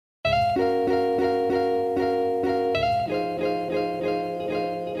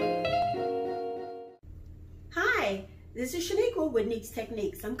people with Neeks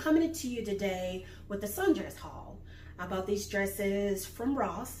Techniques. I'm coming to you today with a sundress haul. I bought these dresses from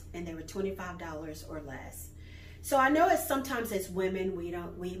Ross and they were $25 or less. So I know sometimes as women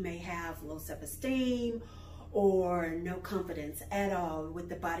we may have low self-esteem or no confidence at all with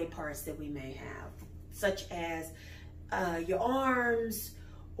the body parts that we may have, such as your arms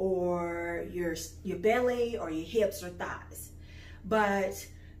or your belly or your hips or thighs. But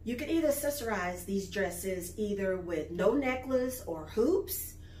you can either accessorize these dresses either with no necklace or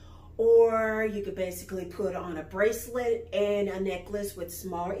hoops, or you could basically put on a bracelet and a necklace with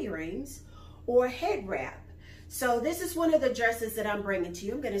small earrings or a head wrap. So this is one of the dresses that I'm bringing to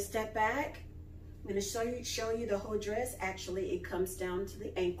you. I'm going to step back. I'm going to show you the whole dress. Actually, it comes down to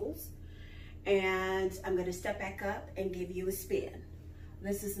the ankles. And I'm going to step back up and give you a spin.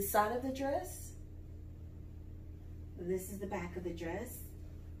 This is the side of the dress. This is the back of the dress.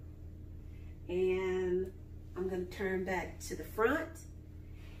 And I'm going to turn back to the front.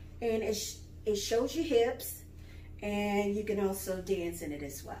 And it shows your hips. And you can also dance in it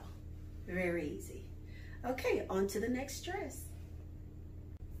as well. Very easy. Okay, on to the next dress.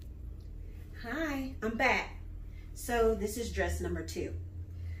 Hi, I'm back. So this is dress number 2.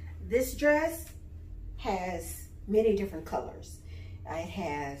 This dress has many different colors. It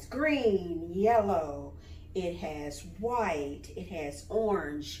has green, yellow, it has white, it has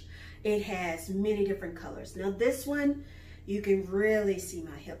orange, it has many different colors. Now this one, you can really see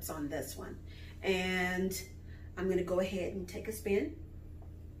my hips on this one. And I'm gonna go ahead and take a spin.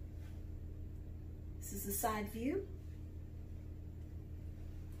 This is the side view.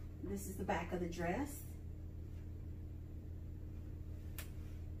 This is the back of the dress.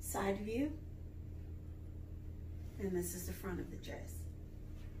 Side view. And this is the front of the dress.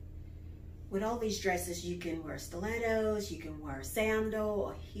 With all these dresses, you can wear stilettos, you can wear a sandal,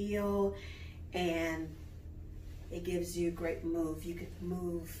 a heel, and it gives you a great move. You could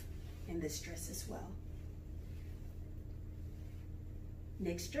move in this dress as well.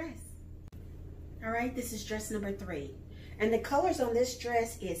 Next dress. All right, this is dress number 3. And the colors on this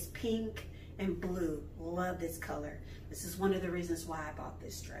dress is pink and blue. Love this color. This is one of the reasons why I bought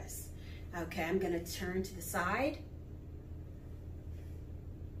this dress. Okay, I'm gonna turn to the side.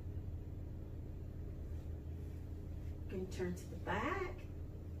 I'm gonna turn to the back.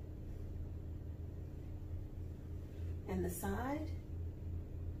 And the side.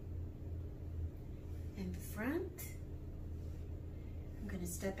 And the front. I'm gonna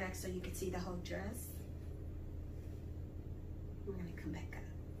step back so you can see the whole dress. I'm gonna come back up.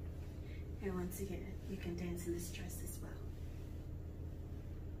 And once again, you can dance in this dress as well.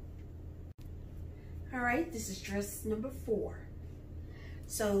 All right, this is dress number 4.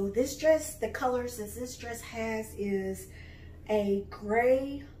 So this dress, the colors that this dress has is a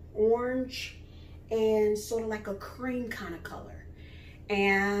gray, orange, and sort of like a cream kind of color.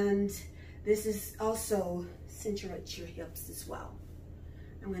 And this is also accentuates your hips as well.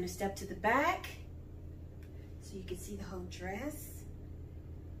 I'm gonna step to the back so you can see the whole dress.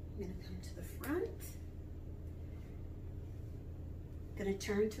 I'm gonna come to the front. I'm gonna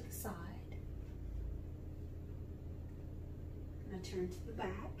turn to the side. I'm gonna turn to the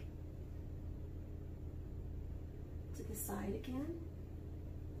back. To the side again.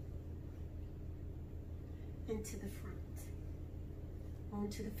 And to the front. On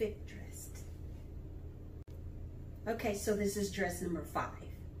to the 5th dress. Okay, so this is dress number 5.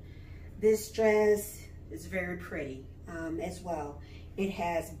 This dress is very pretty as well. It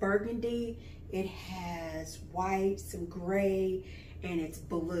has burgundy, it has white, some gray, and it's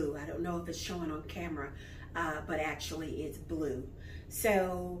blue. I don't know if it's showing on camera, but actually it's blue.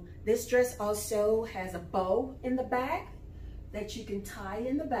 So this dress also has a bow in the back that you can tie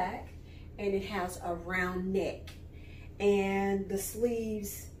in the back, and it has a round neck. And the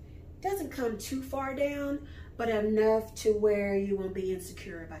sleeves doesn't come too far down, but enough to where you won't be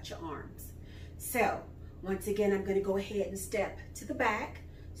insecure about your arms. So once again, I'm going to go ahead and step to the back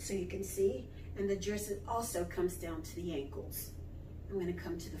so you can see. And the dress also comes down to the ankles. I'm going to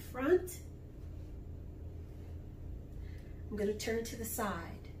come to the front. I'm going to turn to the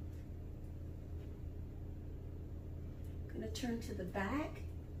side. I'm going to turn to the back.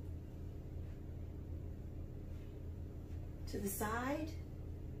 To the side.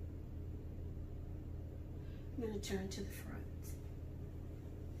 I'm going to turn to the front.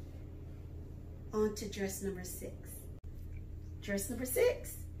 On to dress number 6. Dress number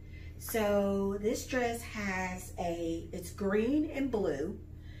 6. So this dress has it's green and blue,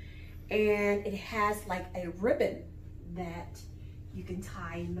 and it has like a ribbon that you can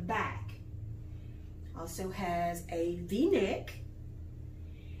tie in the back. Also has a V-neck,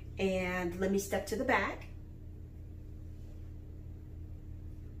 and let me step to the back.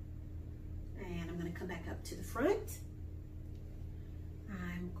 come back up to the front.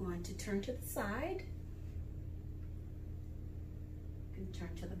 I'm going to turn to the side and turn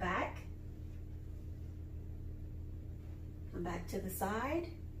to the back. Come back to the side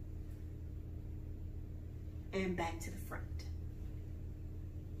and back to the front.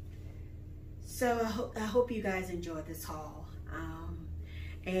 So I hope you guys enjoyed this haul.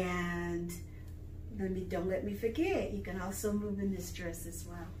 And don't let me forget, you can also move in this dress as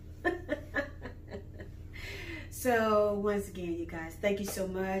well. So once again, you guys, thank you so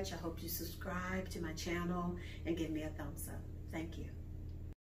much. I hope you subscribe to my channel and give me a thumbs up. Thank you.